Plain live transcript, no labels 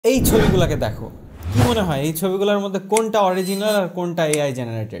এই ছবিগুলোকে দেখো, কি মনে হয় এই ছবিগুলোর মধ্যে কোনটা অরিজিনাল আর কোনটা এআই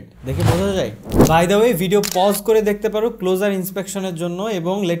জেনারেটেড দেখে বোঝা যায়? By the way, video pause করে দেখতে পারো ক্লোজার ইন্সপেকশনের জন্য,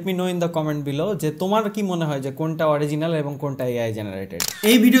 এবং let me no in the comment below যে তোমার কি মনে হয় যে কোনটা অরিজিনাল এবং কোনটা এআই জেনারেটেড।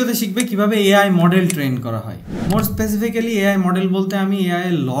 এই ভিডিওতে শিখবে কিভাবে এআই মডেল ট্রেন করা হয়। মোর স্পেসিফিক্যালি এআই মডেল বলতে আমি এআই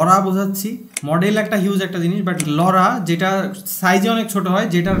লরা বোঝাচ্ছি। মডেল একটা হিউজ একটা জিনিস, বাট লরা যেটা সাইজে অনেক ছোট হয়,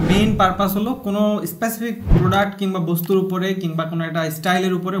 যেটার মেইন পারপাস হলো কোনো স্পেসিফিক প্রোডাক্ট কিংবা বস্তুর উপরে কিংবা কোনো একটা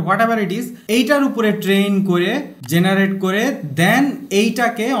স্টাইলের উপরে, হোয়াট এভার ইট ইজ, এইটার উপরে ট্রেন করে জেনারেট করে দেন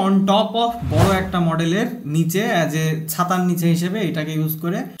এইটাকে অন টপ অফ বড় একটা মডেলের নিচে অ্যাজ এ ছাতার নিচে হিসেবে এটাকে ইউজ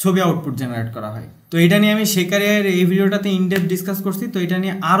করে ছবি আউটপুট জেনারেট করা হয়। তো এটা নিয়ে আমি শেখারের এই ভিডিওটাতে ইনডেপথ ডিসকাস করছি। তো এটা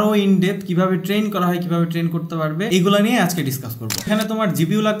নিয়ে আরো ইনডেপথ কিভাবে ট্রেন করা হয়, কিভাবে ট্রেন করতে পারবে, এগুলো নিয়ে আজকে ডিসকাস করবো। এখানে তোমার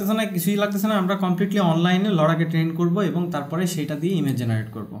জিপিইউ লাগতেছে না, কিছুই লাগতেছে না, আমরা কমপ্লিটলি অনলাইনে লরাকে ট্রেন করব এবং তারপরে সেটা দিয়ে ইমেজ জেনারেট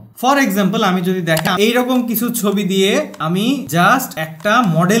করব। ফর এক্সাম্পল, আমি যদি দেখা এইরকম কিছু ছবি দিয়ে আমি জাস্ট একটা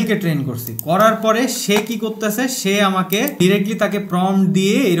মডেলকে ট্রেন করছি, করার পরে সে কি করতেছে, সে আমাকে ডিরেক্টলি তাকে প্রম্পট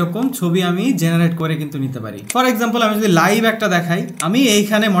দিয়ে এরকম ছবি আমি জেনারেট করে কিন্তু নিতে পারি। ফর এক্সাম্পল, আমি যদি লাইভ একটা দেখাই, আমি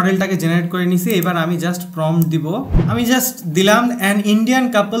এইখানে মডেলটাকে জেনারেট করে নিছি। এবার আমি জাস্ট প্রম্পট দিব, আমি জাস্ট দিলাম an Indian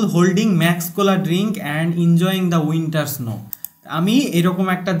couple holding max Cola drink and enjoying the winter snow. আমি এরকম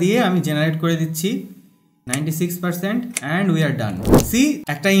একটা দিয়ে আমি জেনারেট করে দিচ্ছি 96% and we are done. See,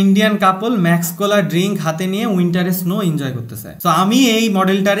 একটা ইন্ডিয়ান কাপল ম্যাক্স কোলা ড্রিঙ্ক হাতে নিয়ে উইন্টারে স্নো এনজয় করতেছে। সো আমি এই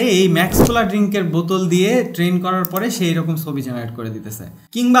মডেলটারে এই ম্যাক্স কোলা ড্রিঙ্কের বোতল দিয়ে ট্রেন করার পরে সেই এরকম ছবি জেনারেট করে দিতেছে।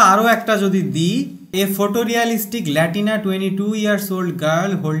 কিংবা আরো একটা যদি দিই, a photorealistic Latina 22 years old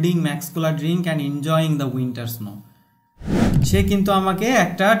girl holding Max Cola drink and enjoying the winter snow. সে কিন্তু আমাকে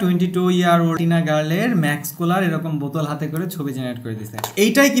একটা 22 ইয়ার ওল্ড লাটিনা গার্লের ম্যাক্স কোলার এরকম বোতল হাতে করে ছবি জেনারেট করে দিয়েছে।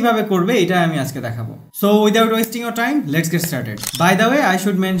 এইটাই কিভাবে করবে এটাই আমি আজকে দেখাবো। So without wasting your time, let's get started. By the way, I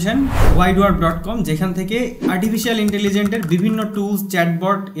should mention widewarp.com, যেখান থেকে আর্টিফিশিয়াল ইন্টেলিজেন্টের বিভিন্ন টুলস,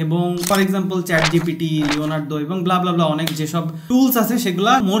 চ্যাটবট এবং for example chat GPT, Leonardo এবং ব্লা ব্লা ব্লা অনেক যেসব টুলস আছে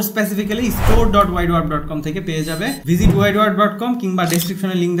সেগুলা মোর স্পেসিফিক্যালি store.widewarp.com থেকে পেয়ে যাবে। ভিজিট widewarp.com কিংবা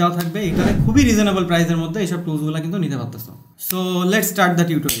ডেসক্রিপশনে লিংক দেওয়া থাকবে। এখানে খুবই রিজনেবল প্রাইসের মধ্যে এইসব টুলসগুলো কিন্তু নিতে পারতেছো। So let's start the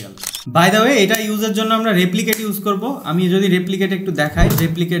tutorial. By the way, এটা ইউজের জন্য আমরা রেপ্লিকেট ইউজ করব। আমি যদি রেপ্লিকেট একটু দেখাই,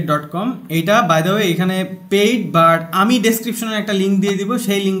 replicate.com, এইটা বাই দ্য ওয়ে এখানে পেইড, বাট আমি ডেসক্রিপশনে একটা লিংক দিয়ে দিব।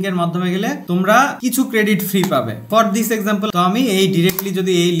 সেই লিংকের মাধ্যমে গেলে তোমরা কিছু ক্রেডিট ফ্রি পাবে ফর দিস এক্সাম্পল। তো আমি এই ডিরেক্টলি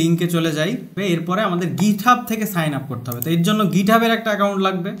যদি এই লিংকে চলে যাই, এরপরে আমাদের গিটহাব থেকে সাইন আপ করতে হবে। তো এর জন্য গিটহাবের একটা অ্যাকাউন্ট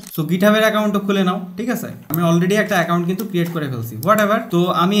লাগবে। সো গিটহাবের অ্যাকাউন্টও খুলে নাও, ঠিক আছে? আমি অলরেডি একটা অ্যাকাউন্ট কিন্তু ক্রিয়েট করে ফেলছি, হোয়াট এভার। তো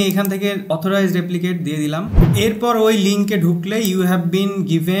আমি এইখান থেকে অথরাইজ রেপ্লিকেট দিয়ে দিলাম। এরপর ওই লিংকে ঢুকলে you have been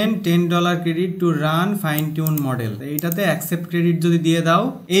given $10 credit to run fine tune model. এইটাতে অ্যাকসেপ্ট ক্রেডিট যদি দিয়ে দাও,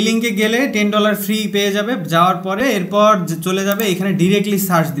 এই লিংকে গেলে $10 ফ্রি পেয়ে যাবে। যাওয়ার পরে এরপর চলে যাবে এখানে ডিরেক্টলি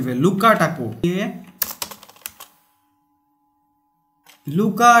সার্চ দিবে লুকা টাকো,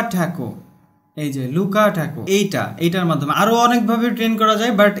 এই যে লুকা টাকো, এইটার মাধ্যমে আরো অনেকভাবে ট্রেন করা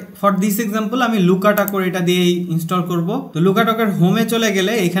যায়, বাট ফর দিস এক্সাম্পল আমি লুকা টাকো এটা দিয়ে ইনস্টল করব। তো লুকা টাকোর হোমে চলে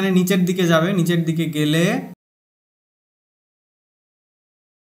গেলে এখানে নিচের দিকে যাবে, নিচের দিকে গেলে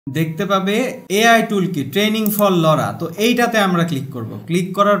দেখতে পাবে এআই টুল কি ট্রেনিং ফর লরা। তো এইটাতে আমরা ক্লিক করব। ক্লিক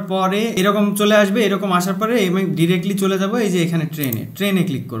করার পরে এরকম চলে আসবে। এরকম আসার পরে আমি ডিরেক্টলি চলে যাব এই যে এখানে ট্রেনে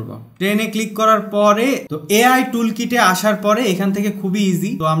ক্লিক করব। ট্রেনে ক্লিক করার পরে তো এআই টুল কিটে আসার পরে এখান থেকে খুবই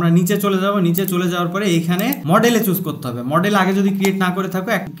ইজি। তো আমরা নিচে চলে যাব। নিচে চলে যাওয়ার পরে এখানে মডেলে চুজ করতে হবে। মডেল আগে যদি ক্রিয়েট না করে থাকো,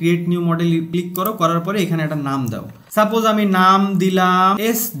 একটা ক্রিয়েট নিউ মডেল ক্লিক করো। করার পরে এখানে একটা নাম দাও। সাপোজ আমি নাম দিলাম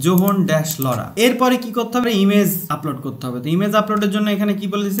S_John-Lora। এরপরে কি করতে হবে, ইমেজ আপলোড করতে হবে। তো ইমেজ আপলোডের জন্য এখানে কি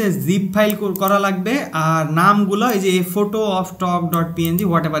বলে দিচ্ছে, জিপ ফাইল করা লাগবে। আর নামগুলো এই যে photo of talk.png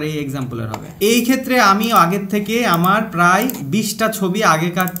what ever এই এক্সাম্পলের হবে। এই ক্ষেত্রে আমি আগের থেকে আমার প্রায় 20টা ছবি,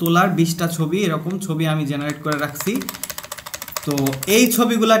 আগেকার তোলার 20টা ছবি, এরকম ছবি আমি জেনারেট করে রাখছি। তো এই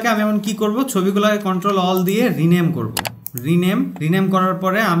ছবিগুলাকে আমি এখন কি করব, ছবিগুলাকে Ctrl+Alt দিয়ে রিনেম করব। রিনেম করার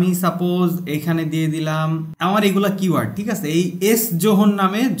পরে আমি সাপোজ এখানে দিয়ে দিলাম আমার এগুলা কিওয়ার্ড, ঠিক আছে? এই S_John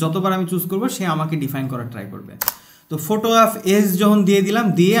নামে যতবার আমি চুজ করব সে আমাকে ডিফাইন করার ট্রাই করবে। তো ফটো অফ S_John দিয়ে দিলাম।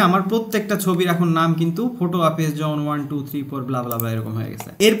 দিয়ে আমার প্রত্যেকটা ছবির এখন নাম কিন্তু ফটো অফ S_John 1 2 3 4 ব্লা ব্লা ব্লা এরকম হয়ে গেছে।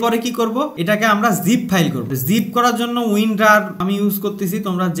 এরপরে কি করব, এটাকে আমরা জিপ ফাইল করব। জিপ করার জন্য উইন্ডার আমি ইউজ করতেছি,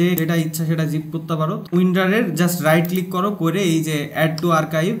 তোমরা যেটা ইচ্ছা সেটা জিপ করতে পারো। উইন্ডারের জাস্ট রাইট ক্লিক করো, করে এই যে add to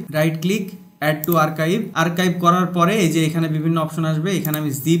archive, right click, add to archive করার পরে এই যে এখানে বিভিন্ন অপশন আসবে। এখানে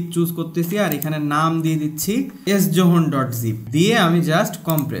আমি জিপ চুজ করতেছি আর এখানে নাম দিয়ে দিচ্ছি S_John.zip দিয়ে আমি জাস্ট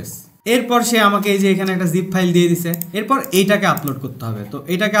কম্প্রেস। এরপর সে আমাকে এই যে এখানে একটা জিপ ফাইল দিয়ে দিছে। এরপর এইটাকে আপলোড করতে হবে। তো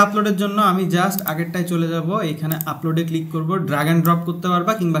এটাকে আপলোডের জন্য আমি জাস্ট আগেরটায় চলে যাব, এখানে আপলোডে ক্লিক করব। ড্র্যাগ অ্যান্ড ড্রপ করতে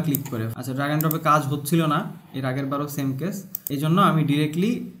পারবা কিংবা ক্লিক করে। আচ্ছা, ড্র্যাগ অ্যান্ড ড্রপে কাজ হচ্ছিল না, এর আগের বারও সেম কেস। এই জন্য আমি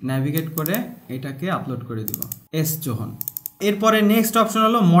ডিরেক্টলি ন্যাভিগেট করে এটাকে আপলোড করে দিব S_John। এরপরে নেক্সট অপশন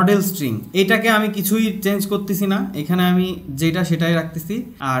হলো মডেল স্ট্রিং, এটাকে আমি কিছুই চেঞ্জ করতেছি না, এখানে আমি যেটা সেটাই রাখতেছি।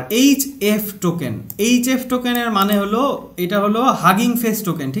 আর HF টোকেন, HF টোকেনের মানে হলো এটা হলো হাগিং ফেস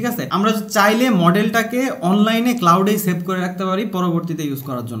টোকেন, ঠিক আছে। আমরা চাইলে মডেলটাকে অনলাইনে ক্লাউডে সেভ করে রাখতে পারি পরবর্তীতে ইউজ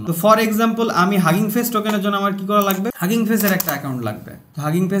করার জন্য। তো ফর এক্সাম্পল আমি হাগিং ফেস টোকেনের জন্য আমার কি করা লাগবে, হাগিং ফেসের একটা অ্যাকাউন্ট লাগবে।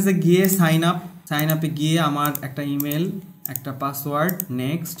 হাগিং ফেসে গিয়ে সাইন আপে গিয়ে আমার একটা ইমেল, একটা password,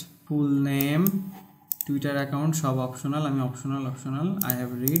 next, full name, Twitter account, সব অপশনাল, আমি অপশনাল আই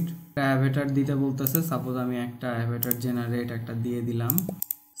হ্যাভ রিড। একটা অ্যাভেটার দিতে বলতেছে, সাপোজ আমি একটা অ্যাভেটার জেনারেট একটা দিয়ে দিলাম,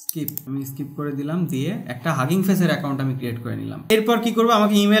 আমি স্কিপ করে দিলাম, দিয়ে একটা হাগিং ফেসের অ্যাকাউন্ট আমি ক্রিয়েট করে নিলাম। এরপর কি করবো,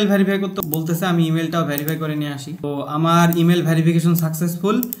 আমাকে ইমেল ভেরিফাই করতে বলতেছে, আমি ইমেলটাও ভেরিফাই করে নিয়ে আসি। তো আমার ইমেল ভেরিফিকেশন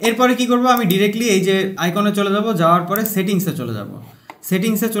সাকসেসফুল। এরপরে কি করবো, আমি ডিরেক্টলি এই যে আইকনে চলে যাব, যাওয়ার পরে সেটিংসে চলে যাব।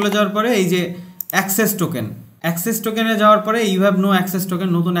 সেটিংসে চলে যাওয়ার পরে এই যে অ্যাক্সেস টোকেনে যাওয়ার পরে you have no access token,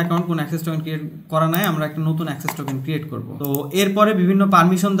 নতুন অ্যাকাউন্ট, কোনো অ্যাক্সেস টোকেন ক্রিয়েট করা নাই, আমরা একটা নতুন অ্যাক্সেস টোকেন ক্রিয়েট করব। তো এরপরে বিভিন্ন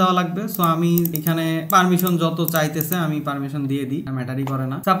পারমিশন দেওয়া লাগবে। সো আমি এখানে পারমিশন যত চাইতেছে আমি পারমিশন দিয়ে দিই, ম্যাটারই করে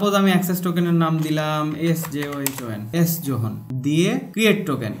না। সাপোজ আমি অ্যাক্সেস টোকেনের নাম দিলাম জোহন, দিয়ে ক্রিয়েট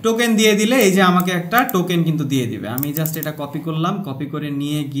টোকেন দিয়ে দিলে এই যে আমাকে একটা টোকেন কিন্তু দিয়ে দিবে। আমি জাস্ট এটা কপি করলাম, কপি করে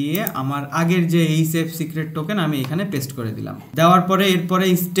নিয়ে গিয়ে আমার আগের যে এই সেফ সিক্রেট টোকেন আমি এখানে পেস্ট করে দিলাম। দেওয়ার পরে এরপরে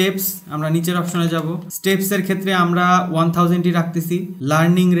স্টেপস, আমরা নিচের অপশনে যাব। স্টেপসের ক্ষেত্রে আমরা 1000ই রাখতেছি,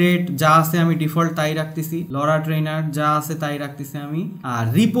 লার্নিং রেট যা আছে আমি ডিফল্ট তাই রাখতেছি, লরা ট্রেনার যা আছে তাই রাখতেছি আমি। আর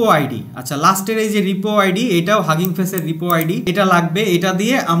রিপো আইডি, আচ্ছা লাস্টের এই যে রিপো আইডি, এটাও হাগিং ফেসের রিপো আইডি, এটা লাগবে। এটা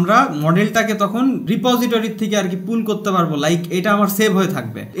দিয়ে আমরা মডেলটাকে তখন রিপোজিটরির থেকে আর কি পুল করতে পারবো, লাইক এটা আমার সেভ হয়ে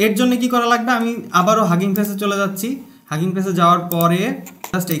থাকবে। এর জন্য কি করা লাগবে, আমি আবারও হাগিং ফেসে চলে যাচ্ছি। হাগিং ফেসে যাওয়ার পরে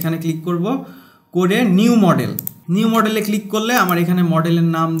জাস্ট এখানে ক্লিক করব, করে নিউ মডেলে ক্লিক করলে আমার এখানে মডেলের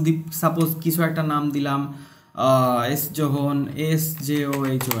নাম সাপোজ কিছু একটা নাম দিলাম, জোহন,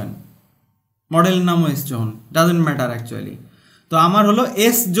 SJOHON, মডেলের নামও জোহন, ডাজন্ট ম্যাটার অ্যাকচুয়ালি। তো আমার হলো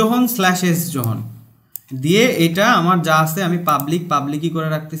 /S_John দিয়ে এটা আমার যা আছে আমি পাবলিকই করে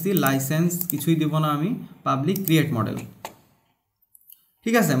রাখতেছি, লাইসেন্স কিছুই দিব না আমি, পাবলিক ক্রিয়েট মডেল।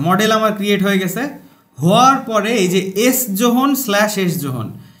 ঠিক আছে, মডেল আমার ক্রিয়েট হয়ে গেছে। হওয়ার পরে এই যে /S_John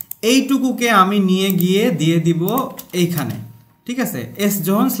এইটুকুকে আমি নিয়ে গিয়ে দিয়ে দিব এইখানে, ঠিক আছে,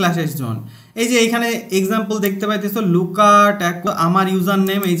 /S_John। এই যে এইখানে এক্সাম্পল দেখতে পাইতেছো, লুকা ট্যাগ, আমার ইউজার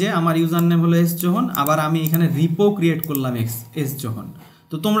নেম, এই যে আমার ইউজার নেম হলো /S_John, আবার আমি এখানে রিপো ক্রিয়েট করলাম /S_John।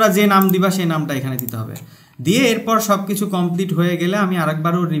 তো তোমরা যে নাম দিবা সেই নামটা এখানে দিতে হবে। দিয়ে এরপর সব কিছু কমপ্লিট হয়ে গেলে আমি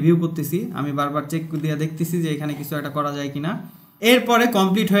আরেকবারও রিভিউ করতেছি, আমি বারবার চেক দিয়ে দেখতেছি যে এখানে কিছু একটা করা যায় কিনা। এরপরে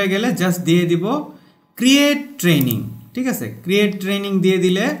কমপ্লিট হয়ে গেলে জাস্ট দিয়ে দিব ক্রিয়েট ট্রেনিং, ঠিক আছে। ক্রিয়েট ট্রেনিং দিয়ে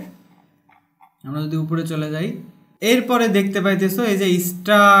দিলে আমরা যদি উপরে চলে যাই, এরপরে দেখতে পাইতেছো এই যে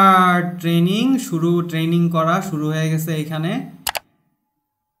স্টার্ট ট্রেনিং, ট্রেনিং করা শুরু হয়ে গেছে এখানে।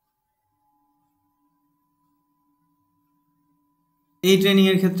 এই ট্রেনিং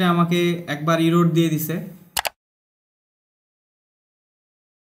এর ক্ষেত্রে আমাকে একবার ইরর দিয়ে দিছে।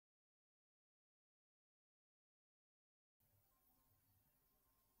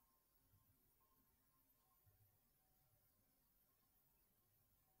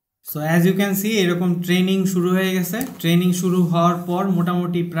 So as you can see এরকম ট্রেনিং শুরু হয়ে গেছে। ট্রেনিং শুরু হওয়ার পর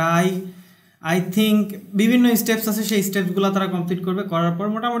মোটামুটি প্রায় আই থিঙ্ক বিভিন্ন স্টেপস আছে, সেই স্টেপসগুলো তারা কমপ্লিট করবে। করার পর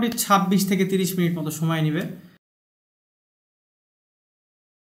মোটামুটি 26 থেকে 30 মিনিট মতো সময় নেবে।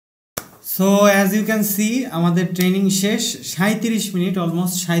 So as you can see আমাদের ট্রেনিং শেষ, 37 মিনিট,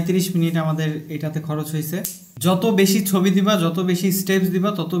 অলমোস্ট 37 মিনিট আমাদের এটাতে খরচ হয়েছে। যত বেশি ছবি দিবা, যত বেশি স্টেপস দিবা,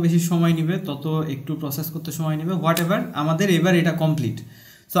 তত বেশি সময় নেবে, তত একটু প্রসেস করতে সময় নেবে, হোয়াট এভার। আমাদের এবার এটা কমপ্লিট।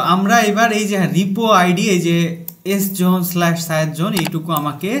 সো আমরা এবার এই যে রিপো আইডি, এই যে /John এইটুকু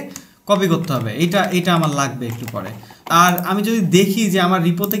আমাকে কপি করতে হবে, এটা আমার লাগবে একটু পরে। আর আমি যদি দেখি যে আমার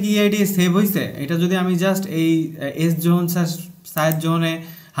রিপোতে কি আইডি সেভ হয়েছে, এটা যদি আমি জাস্ট এই /John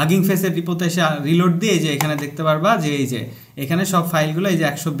হাগিং ফেসের রিপোতে এসে রিলোড দিয়ে যে এখানে দেখতে পারবা যে এই যে এখানে সব ফাইলগুলো এই যে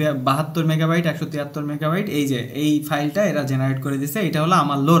 172 মেগাবাইট, 173 মেগাবাইট, এই যে এই ফাইলটা এরা জেনারেট করে দিছে। এটা হলো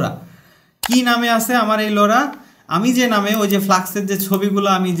আমার লোরা। কি নামে আছে আমার এই লোরা, আমি যে নামে ওই যে ফ্লাক্সের যে ছবিগুলো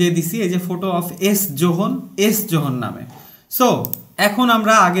আমি যে দিছি, এই যে ফটো অফ /John নামে। সো এখন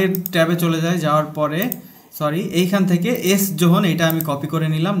আমরা আগের ট্যাবে চলে যাই, যাওয়ার পরে এইখান থেকে /John এটা আমি কপি করে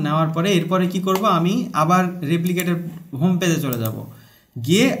নিলাম। নেওয়ার পরে এরপরে কি করব, আমি আবার রেপ্লিকেটের হোম পেজে চলে যাব,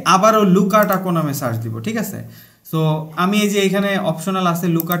 গিয়ে আবারও লুকা টাকো নামে সার্চ দিব, ঠিক আছে। সো আমি এই যে এখানে অপশনাল আছে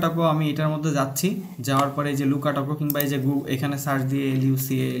লুকা টাকো, আমি এটার মধ্যে যাচ্ছি। যাওয়ার পরে এই যে লুকা টাকো কিংবা এই যে এখানে সার্চ দিয়ে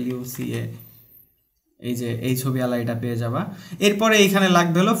LUCA এই যে এই ছবি আলা এটা পেয়ে যাবা। এরপরে এইখানে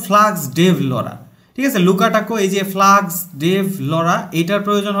লাগবে হলো ফ্লাক্স ডেভ লরা, ঠিক আছে। লুকা টাকো এই যে ফ্লাক্স ডেভ লরা এটার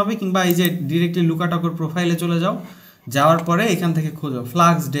প্রয়োজন হবে, কিংবা এই যে ডিরেক্টলি লুকা টাকোর প্রোফাইলে চলে যাও, যাওয়ার পরে এখান থেকে খোঁজো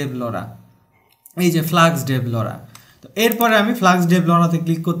ফ্লাক্স ডেভ লরা, এই যে ফ্লাক্স ডেভ লরা। তো এরপরে আমি ফ্লাক্স ডেভ লরাতে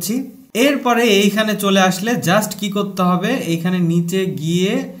ক্লিক করছি। এরপরে এইখানে চলে আসলে জাস্ট কি করতে হবে, এইখানে নিচে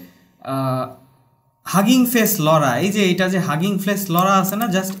গিয়ে হাগিং ফেস লরা, এই যে এইটা যে হাগিং ফেস লরা আছে না,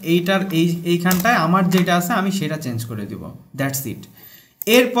 জাস্ট এইটার এইখানটায় আমার যেটা আছে আমি সেটা চেঞ্জ করে দিব, দ্যাটস ইট।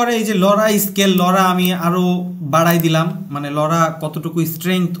 এরপরে এই যে লরা স্কেল, লরা আমি আরও বাড়াই দিলাম, মানে লরা কতটুকু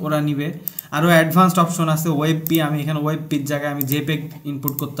স্ট্রেংথ ওরা নিবে। আরও অ্যাডভান্সড অপশন আছে ওয়েব পি, আমি এখানে ওয়েব পির জায়গায় আমি জেপেগ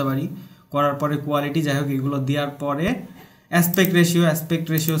ইনপুট করতে পারি, করার পরে কোয়ালিটি, যাই হোক এগুলো দেওয়ার পরে অ্যাসপেক্ট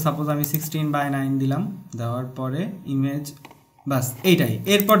রেশিও সাপোজ আমি 16:9 দিলাম, দেওয়ার পরে ইমেজ, বাস এইটাই।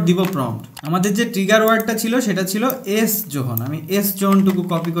 এরপর দিব প্রম্পট। আমাদের যে ট্রিগার ওয়ার্ডটা ছিল সেটা ছিল এস জোহন, আমি এস জোহনটুকু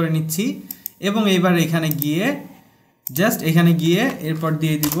কপি করে নিচ্ছি এবং এবার এখানে গিয়ে জাস্ট এখানে গিয়ে এরপর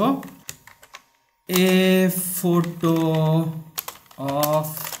দিয়ে দিব এ photo of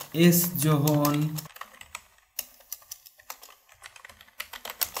S John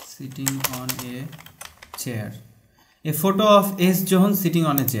sitting on a chair, A photo of S John sitting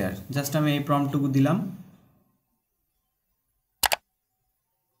on a chair, just আমি এই প্রম্পটটুকু দিলাম।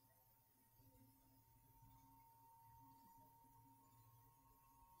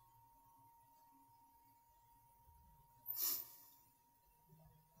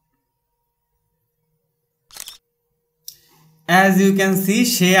 অ্যাজ ইউ ক্যান সি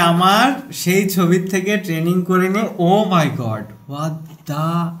সে আমার সেই ছবির থেকে ট্রেনিং করে নিয়ে, ও মাই god what the,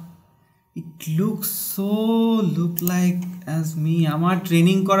 it look like as me. আমার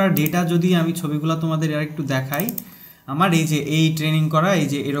ট্রেনিং করা ডেটা যদি আমি ছবিগুলো তোমাদের আর একটু দেখাই, আমার এই যে এই ট্রেনিং করা এই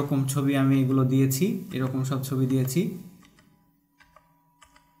যে এরকম ছবি আমি এগুলো দিয়েছি, এরকম সব ছবি দিয়েছি,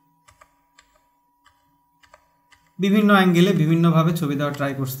 বিভিন্ন অ্যাঙ্গেলে বিভিন্নভাবে ছবি দেওয়ার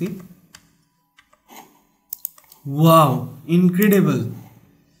ট্রাই করছি। Wow, incredible.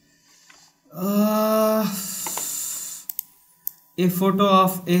 A photo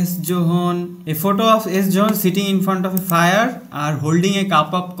of S. Johan sitting in front of a fire or holding a cup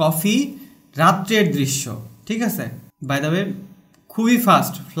of coffee. রাত্রের দৃশ্য, ঠিক আছে। বাই দ্য ওয়ে খুবই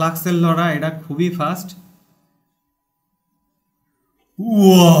ফাস্ট, ফ্লাক্সের লরা এটা খুবই ফাস্ট।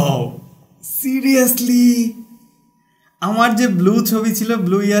 ওয়াও, সিরিয়াসলি আমার যে ব্লু ছবি ছিল,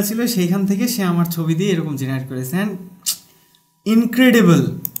 ব্লু ইয়া ছিল, সেইখান থেকে সে আমার ছবি দিয়ে এরকম জেনারেট করেছে, অ্যান্ড ইনক্রেডিবল।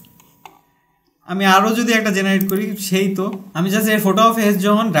 আমি আরও যদি একটা জেনারেট করি, সেই তো আমি জাস্ট এই photo of S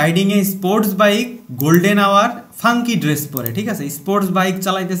John riding A sports bike, golden hour, funky dress পরে, ঠিক আছে, স্পোর্টস বাইক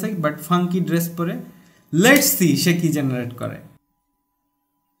চালাইতেছে বাট ফাঙ্কি ড্রেস পরে। লেটস সি সে কি জেনারেট করে।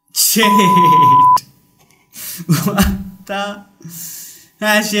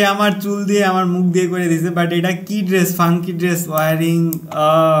 হ্যাঁ, সে আমার চুল দিয়ে আমার মুখ দিয়ে করে দিয়েছে, বাট এটা কি dress, funky dress,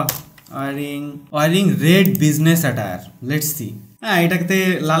 wiring red business attire. Let's see. হ্যাঁ, এটাকে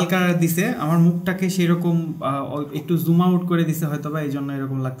লাল কালার দিছে, আমার মুখটাকে সেরকম একটু জুম আউট করে দিছে হয়তো বা, এই জন্য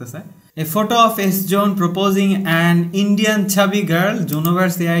এরকম লাগতেছে। এ photo of S John proposing an Indian চাবি girl,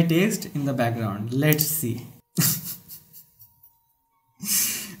 জুনোভার্স AI text in the background. Let's see.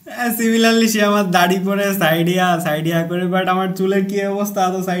 Similarly সে আমার দাড়ি পরে সাইডিয়া করে, বাট আমার চুলের কি অবস্থা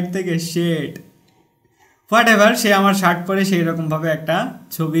এত সাইড থেকে, শেট হোয়াট এভার, সে আমার শার্ট পরে সেই রকমভাবে একটা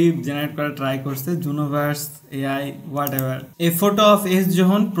ছবি জেনারেট করা ট্রাই করছে, জুনোভার্স AI what ever. A photo of S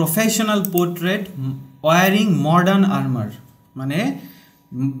John professional portrait wiring modern armour, মানে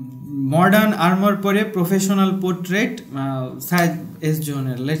মডার্ন আর্মার পরে professional portrait S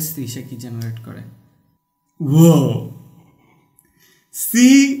জোহনের। Let's see সে কি জেনারেট করে। ও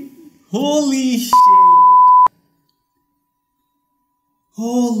see, holy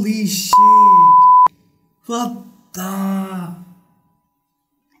shit, what the,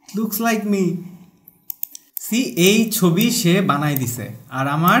 looks like me. see, এই ছবি সে বানাই দিছে, আর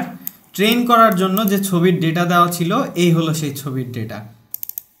আমার ট্রেন করার জন্য যে ছবির ডেটা দেওয়া ছিল এই হলো সেই ছবির ডেটা।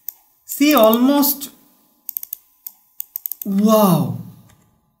 see, almost wow,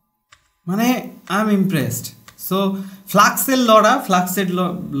 মানে আই এম ইমপ্রেসড। সো ফ্লাক্সের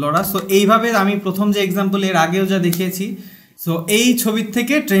লরা, সো এইভাবে আমি প্রথম যে এক্সাম্পল এর আগেও যা দেখিয়েছি, সো এই ছবির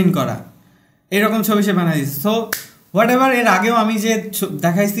থেকে ট্রেন করা এরকম ছবি সে বানিয়ে দিচ্ছে। সো হোয়াট এভার, এর আগেও আমি যে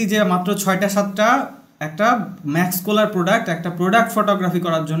দেখাইছি যে মাত্র 6-7টা একটা ম্যাক্স কোলার প্রোডাক্ট, একটা প্রোডাক্ট ফটোগ্রাফি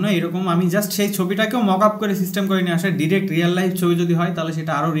করার জন্য, এরকম আমি জাস্ট সেই ছবিটাকেও মক আপ করে সিস্টেম করে নিয়ে আসে। ডিরেক্ট রিয়েল লাইফ ছবি যদি হয় তাহলে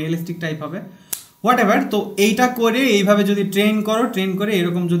সেটা আরও রিয়েলিস্টিক টাইপ হবে, হোয়াট এভার। তো এইটা করে এইভাবে যদি ট্রেন করে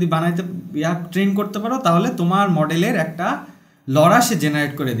এরকম যদি বানাইতে ট্রেন করতে পারো, তাহলে তোমার মডেলের একটা লরা সে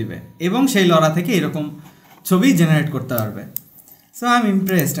জেনারেট করে দিবে এবং সেই লরা থেকে এরকম ছবি জেনারেট করতে পারবে। So I am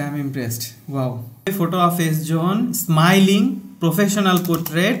impressed. Wow. Photo of S John smiling professional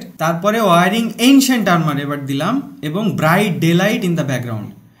portrait, তারপরে ওয়ারিং এনশিয়েন্ট আর্মার এবার দিলাম, এবং bright day light in the background,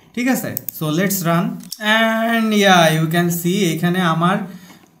 ঠিক আছে। So let's run, and yeah you can see এখানে আমার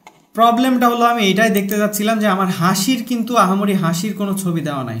প্রবলেমটা হলো আমি এটাই দেখতে যাচ্ছিলাম যে আমার হাসির কিন্তু আহামরি হাসির কোনো ছবি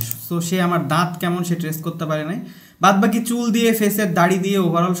দেওয়া নাই, সো সে আমার দাঁত কেমন সে ট্রেস করতে পারে নাই। বাদ বাকি চুল দিয়ে, ফেসের দাড়ি দিয়ে,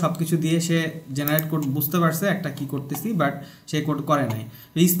 ওভারঅল সব কিছু দিয়ে সে জেনারেট বুঝতে পারছে একটা কি করতেছি, বাট সে করে নাই।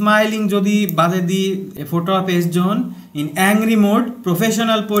 স্মাইলিং যদি বাদে দিই, এ photo of S zone in angry mode,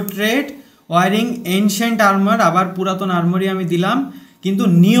 professional portrait, wiring ancient armour, আবার পুরাতন আর্মারই আমি দিলাম, কিন্তু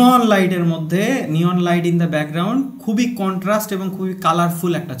নিয়ন লাইটের মধ্যে, নিয়ন লাইট ইন দ্য ব্যাকগ্রাউন্ড, খুবই কন্ট্রাস্ট এবং খুবই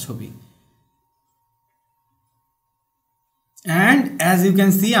কালারফুল একটা ছবি। And as you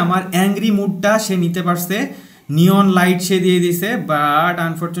can see আমার অ্যাংরি মুডটা সে নিতে পারছে, নিয়ন লাইট সে দিয়ে দিছে, বাট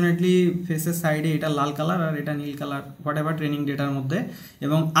আনফর্চুনেটলি ফেসের সাইডে এটা লাল কালার আর এটা নীল কালার, হোয়াট এভার, ট্রেনিং ডেটার মধ্যে,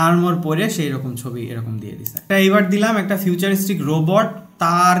 এবং আর্মর পরে সেই রকম ছবি এরকম দিয়ে দিছে। এইবার দিলাম একটা ফিউচারিস্টিক রোবট,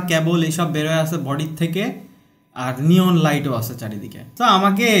 তার কেবল এইসব বেরোয় আছে বডির থেকে, আর নিয়ন লাইটও আছে চারিদিকে। তো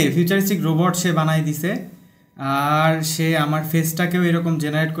আমাকে ফিউচারিস্টিক রোবট সে বানাই দিছে, আর সে আমার ফেসটাকেও এরকম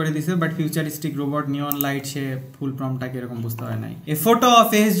জেনারেট করে দিছে, but futuristic robot, neon light, সে ফুল প্রম্পটটাকে এরকম বুঝতে হয় নাই। এ photo of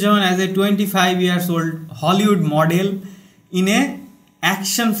S John as a 25 years old Hollywood model in a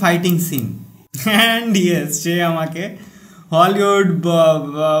action fighting scene, and yes সে আমাকে Hollywood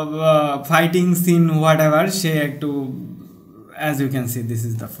fighting scene what ever সে একটু, as you can see this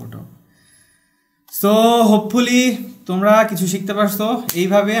is the photo. So hopefully তোমরা কিছু শিখতে পারছো।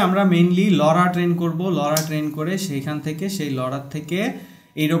 এইভাবে আমরা mainly Laura train করব, Laura train করে সেইখান থেকে, সেই লরার থেকে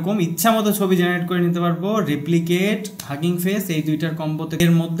এইরকম ইচ্ছা মতো ছবি জেনারেট করে নিতে পারবো। রেপ্লিকেট, হাগিং ফেস, এই দুইটার কম্বো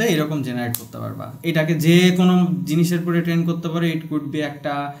এর মধ্যে এরকম জেনারেট করতে পারবা। এটাকে যে কোনো জিনিসের পরে ট্রেন করতে পারো। ইট কুড বি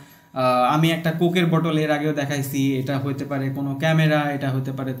একটা, আমি একটা কোকের বটল এর আগেও দেখাইছি, এটা হতে পারে কোনো ক্যামেরা, এটা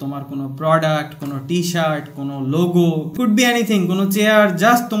হতে পারে তোমার কোনো প্রোডাক্ট, কোনো টি শার্ট, কোনো লোগো, কুড বি এনিথিং, কোনো চেয়ার,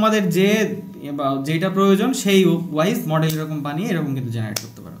 জাস্ট তোমাদের যেটা প্রয়োজন সেই ওয়াইজ মডেল এরকম বানিয়ে এরকম কিন্তু জেনারেট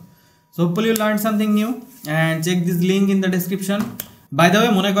করতে পারো। So hopefully you learn something new and check this link in the description. By the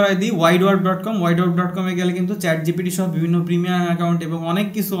way মনে করাই দিই, widewarp.com, widewarp.com-এ গেলে কিন্তু চ্যাট জিপিটি সহ বিভিন্ন প্রিমিয়াম অ্যাকাউন্ট এবং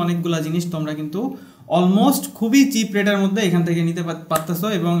অনেকগুলো জিনিস তোমরা কিন্তু অলমোস্ট খুবই চিপ রেটের মধ্যে এখান থেকে নিতে পারতেছো,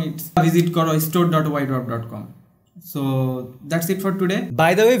 এবং ভিজিট করো store.widewarp.com। So that's it for today.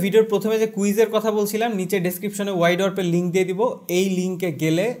 By the way ভিডিওর প্রথমে যে কুইজের কথা বলছিলাম, নিচে ডেসক্রিপশনে ওয়াইডওয়ার্পের লিঙ্ক দিয়ে দিব। এই লিঙ্কে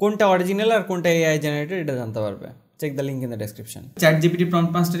গেলে কোনটা অরিজিনাল আর কোনটা এআই জেনারেটেড এটা জানতে পারবে। Check the link in the description. Chat GPT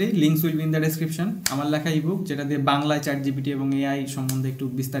prompt Mashrafe links will be in the description. আমার লেখা ইবুক, যেটা দিয়ে বাংলায় চ্যাট জিপিটি এবং এআই সম্বন্ধে একটু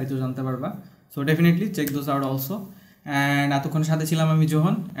বিস্তারিত জানতে পারবা। So definitely check those out also. And এতক্ষণ সাথে ছিলাম আমি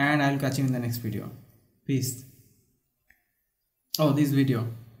John, and I will catch you in the next video. Piece. O this video,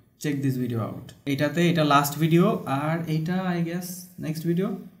 check this video out. এটা লাস্ট ভিডিও, আর এইটা I guess next video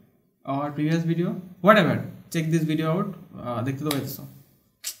or previous video, whatever. Check this video out. দেখতে তো পাইছো।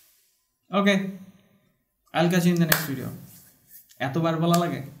 Okay, I'll catch you in the next video. এতবার বলা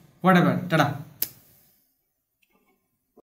লাগে, whatever, tata.